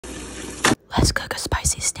Let's cook a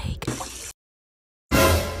spicy steak.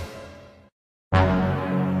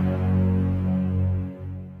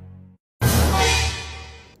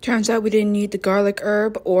 Turns out we didn't need the garlic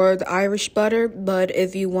herb or the Irish butter, but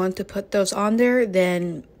if you want to put those on there,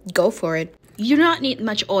 then go for it. You do not need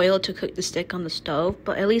much oil to cook the steak on the stove,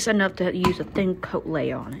 but at least enough to use a thin coat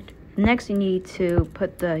layer on it. Next, you need to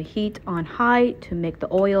put the heat on high to make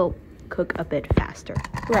the oil cook a bit faster.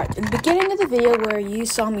 Right, in the beginning of the video where you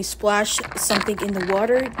saw me splash something in the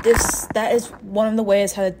water, that is one of the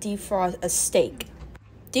ways how to defrost a steak.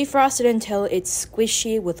 Defrost it until it's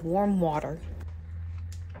squishy with warm water.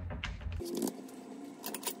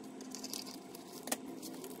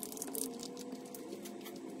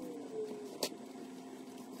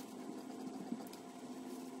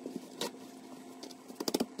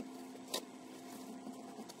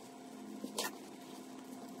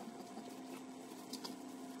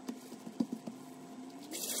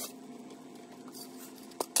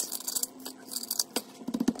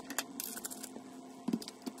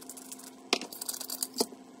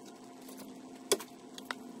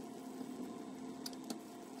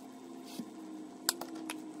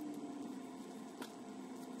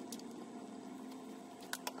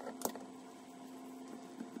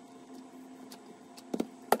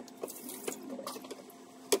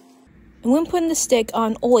 When putting the steak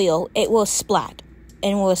on oil, it will splat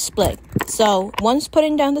and will split. So once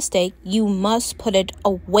putting down the steak, you must put it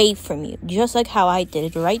away from you, just like how I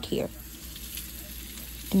did it right here.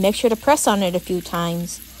 And make sure to press on it a few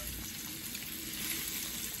times.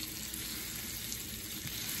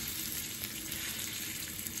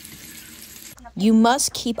 You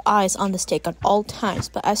must keep eyes on the steak at all times,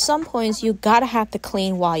 but at some points you gotta have to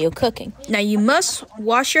clean while you're cooking. Now you must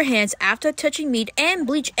wash your hands after touching meat and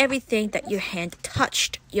bleach everything that your hand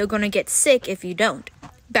touched. You're gonna get sick if you don't.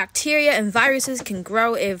 Bacteria and viruses can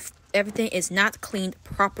grow if everything is not cleaned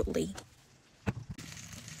properly.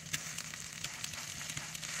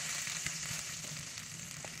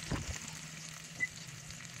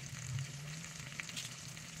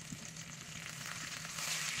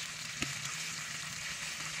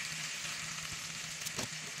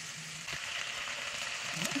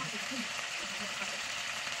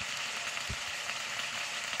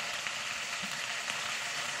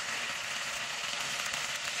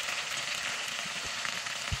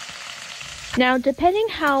 Now, depending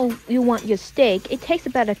how you want your steak, it takes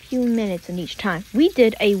about a few minutes on each time. We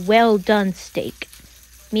did a well-done steak,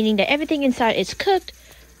 meaning that everything inside is cooked,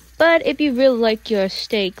 but if you really like your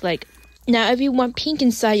steak, now if you want pink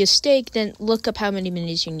inside your steak, then look up how many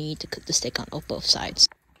minutes you need to cook the steak on both sides.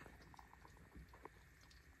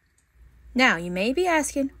 Now, you may be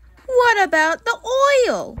asking, what about the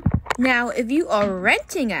oil? Now, if you are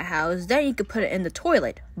renting a house, then you could put it in the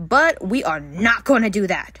toilet, but we are not going to do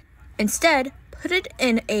that. Instead, put it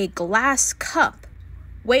in a glass cup.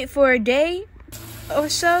 Wait for a day or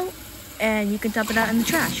so, and you can dump it out in the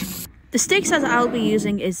trash. The steak size I'll be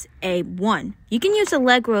using is A1. You can use a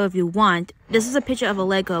leg roll if you want. This is a picture of a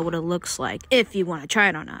leg roll, what it looks like, if you want to try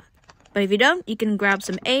it or not. But if you don't, you can grab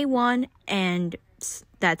some A1, and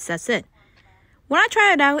that's it. When I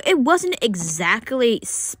tried it out, it wasn't exactly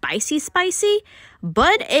spicy,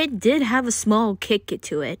 but it did have a small kick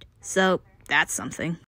to it. So that's something.